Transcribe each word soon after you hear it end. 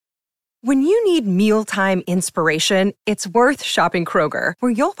When you need mealtime inspiration, it's worth shopping Kroger,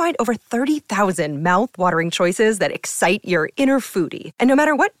 where you'll find over 30,000 mouth-watering choices that excite your inner foodie. And no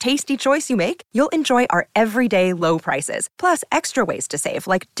matter what tasty choice you make, you'll enjoy our everyday low prices, plus extra ways to save,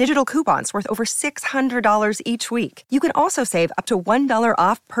 like digital coupons worth over $600 each week. You can also save up to $1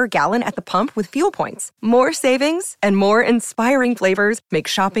 off per gallon at the pump with fuel points. More savings and more inspiring flavors make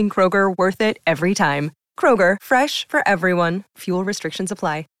shopping Kroger worth it every time. Kroger, fresh for everyone. Fuel restrictions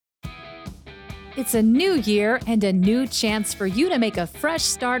apply. It's a new year and a new chance for you to make a fresh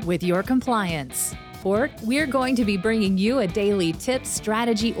start with your compliance. We're going to be bringing you a daily tip,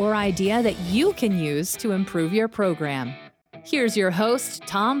 strategy, or idea that you can use to improve your program. Here's your host,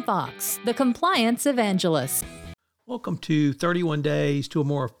 Tom Fox, the Compliance Evangelist. Welcome to 31 Days to a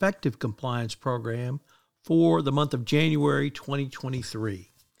More Effective Compliance Program for the month of January 2023.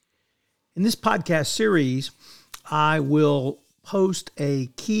 In this podcast series, I will post a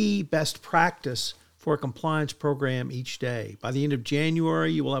key best practice for a compliance program each day. By the end of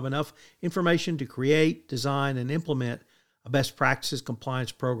January, you will have enough information to create, design, and implement a best practices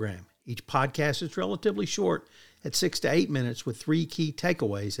compliance program. Each podcast is relatively short at 6 to 8 minutes with 3 key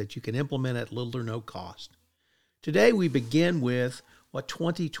takeaways that you can implement at little or no cost. Today, we begin with what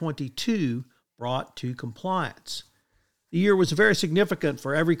 2022 brought to compliance. The year was very significant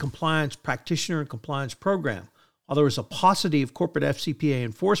for every compliance practitioner and compliance program. While there was a paucity of corporate FCPA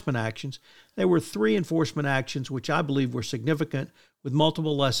enforcement actions, there were 3 enforcement actions which I believe were significant with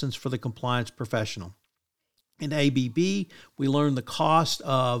multiple lessons for the compliance professional. In ABB, we learned the cost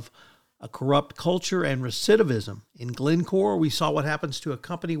of a corrupt culture and recidivism. In Glencore, we saw what happens to a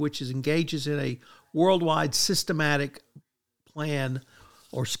company which engages in a worldwide systematic plan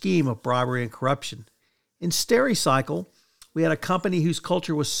or scheme of bribery and corruption. In Stericycle, we had a company whose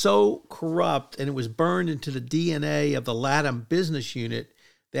culture was so corrupt and it was burned into the DNA of the LATAM business unit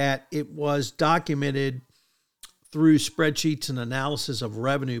that it was documented through spreadsheets and analysis of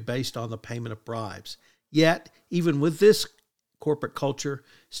revenue based on the payment of bribes. Yet, even with this corporate culture,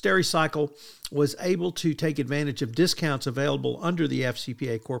 Stericycle was able to take advantage of discounts available under the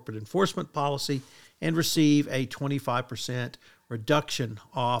FCPA corporate enforcement policy and receive a 25% reduction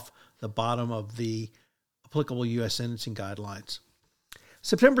off the bottom of the applicable U.S. sentencing guidelines.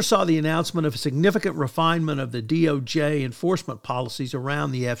 September saw the announcement of a significant refinement of the DOJ enforcement policies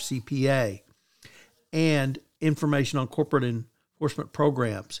around the FCPA and information on corporate enforcement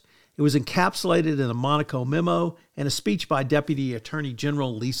programs. It was encapsulated in a Monaco memo and a speech by Deputy Attorney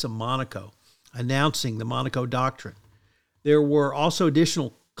General Lisa Monaco announcing the Monaco Doctrine. There were also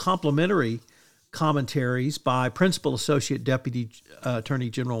additional complementary commentaries by Principal Associate Deputy Attorney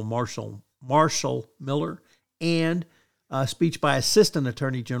General Marshall Miller, and a speech by Assistant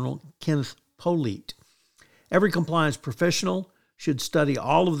Attorney General Kenneth Polite. Every compliance professional should study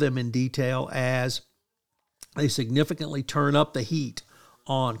all of them in detail as they significantly turn up the heat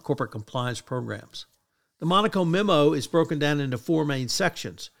on corporate compliance programs. The Monaco memo is broken down into 4 main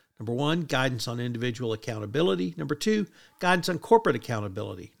sections. Number 1, guidance on individual accountability. Number 2, guidance on corporate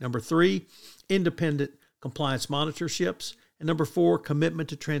accountability. Number 3, independent compliance monitorships. And number 4, commitment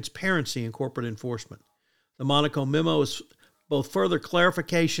to transparency in corporate enforcement. The Monaco memo is both further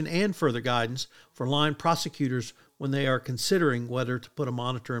clarification and further guidance for line prosecutors when they are considering whether to put a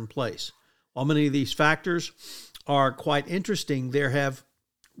monitor in place. While many of these factors are quite interesting, there have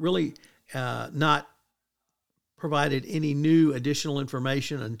really not provided any new additional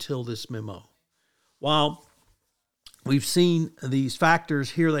information until this memo. While we've seen these factors,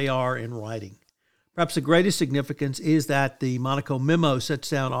 here they are in writing. Perhaps the greatest significance is that the Monaco memo sets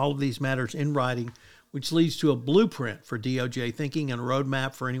down all of these matters in writing, which leads to a blueprint for DOJ thinking and a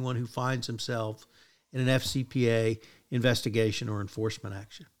roadmap for anyone who finds himself in an FCPA investigation or enforcement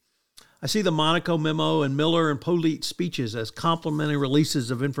action. I see the Monaco memo and Miller and Polite speeches as complementary releases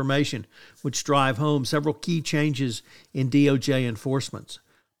of information which drive home several key changes in DOJ enforcements.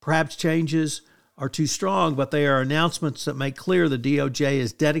 Perhaps changes are too strong, but they are announcements that make clear the DOJ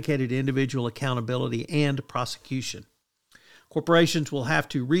is dedicated to individual accountability and prosecution. Corporations will have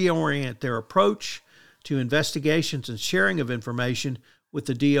to reorient their approach to investigations and sharing of information with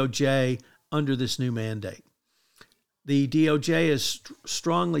the DOJ under this new mandate. The DOJ is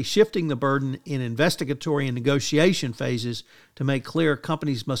strongly shifting the burden in investigatory and negotiation phases to make clear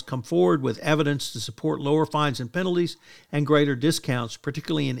companies must come forward with evidence to support lower fines and penalties and greater discounts,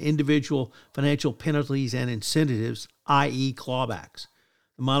 particularly in individual financial penalties and incentives, i.e. clawbacks.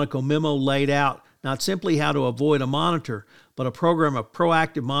 The Monaco memo laid out not simply how to avoid a monitor, but a program of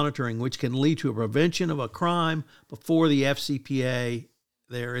proactive monitoring which can lead to a prevention of a crime before there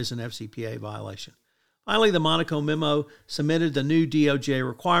is an FCPA violation. Finally, the Monaco memo submitted the new DOJ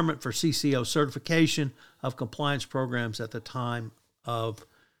requirement for CCO certification of compliance programs at the time of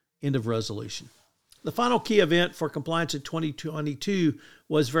end of resolution. The final key event for compliance in 2022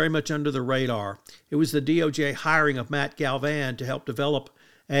 was very much under the radar. It was the DOJ hiring of Matt Galvan to help develop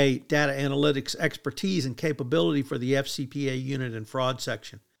a data analytics expertise and capability for the FCPA unit and fraud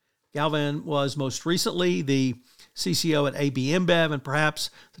section. Galvan was most recently the CCO at AB InBev and perhaps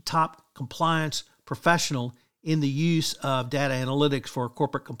the top compliance professional in the use of data analytics for a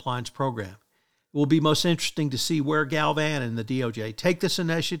corporate compliance program. It will be most interesting to see where Galvan and the DOJ take this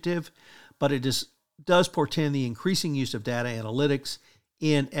initiative, but it does portend the increasing use of data analytics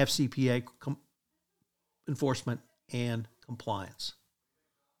in FCPA enforcement and compliance.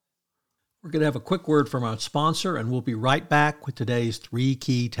 We're going to have a quick word from our sponsor, and we'll be right back with today's 3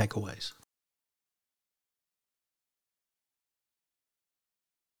 key takeaways.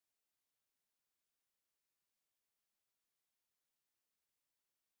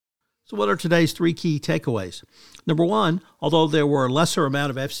 So what are today's 3 key takeaways? Number 1, although there were a lesser amount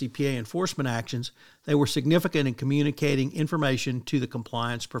of FCPA enforcement actions, they were significant in communicating information to the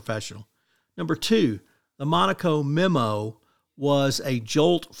compliance professional. Number 2, the Monaco memo was a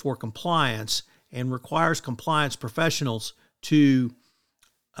jolt for compliance and requires compliance professionals to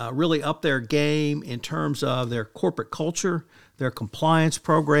really up their game in terms of their corporate culture, their compliance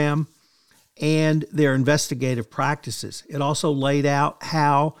program, and their investigative practices. It also laid out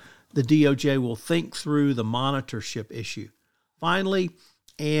how the DOJ will think through the monitorship issue. Finally,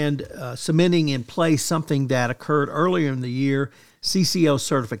 and cementing in place something that occurred earlier in the year, CCO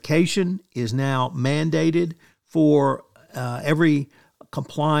certification is now mandated for every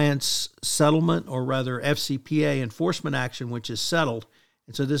compliance settlement, or rather FCPA enforcement action, which is settled.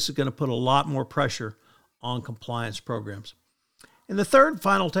 And so this is going to put a lot more pressure on compliance programs. And the third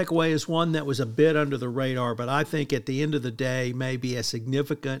final takeaway is one that was a bit under the radar, but I think at the end of the day may be as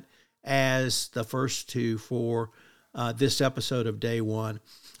significant as the first 2 for this episode of Day 1.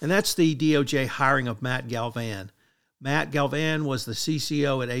 And that's the DOJ hiring of Matt Galvan. Matt Galvan was the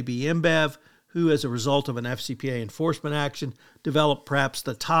CCO at AB InBev, who, as a result of an FCPA enforcement action, developed perhaps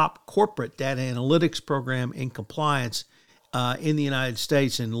the top corporate data analytics program in compliance in the United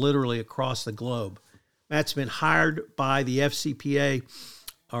States and literally across the globe. Matt's been hired by the FCPA,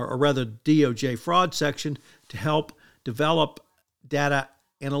 or rather DOJ fraud section, to help develop data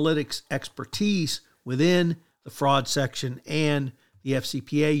analytics expertise within the fraud section and the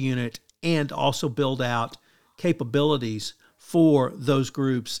FCPA unit, and also build out capabilities for those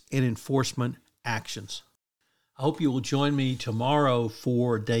groups in enforcement actions. I hope you will join me tomorrow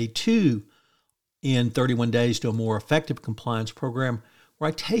for Day 2 in 31 Days to a More Effective Compliance Program, where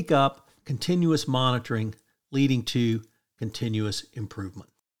I take up continuous monitoring leading to continuous improvement.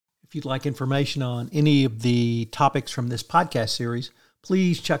 If you'd like information on any of the topics from this podcast series,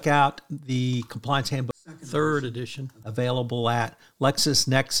 please check out the Compliance Handbook 3rd edition, available at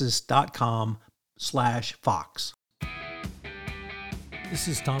lexisnexis.com/Fox. This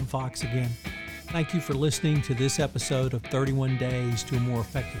is Tom Fox again. Thank you for listening to this episode of 31 Days to a More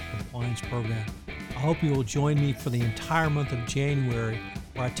Effective Compliance Program. I hope you will join me for the entire month of January,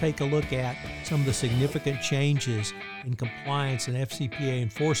 where I take a look at some of the significant changes in compliance and FCPA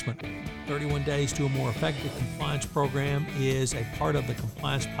enforcement. 31 Days to a More Effective Compliance Program is a part of the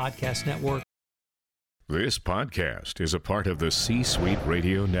Compliance Podcast Network. This podcast is a part of the C-Suite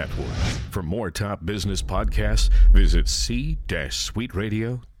Radio Network. For more top business podcasts, visit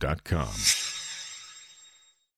c-suiteradio.com.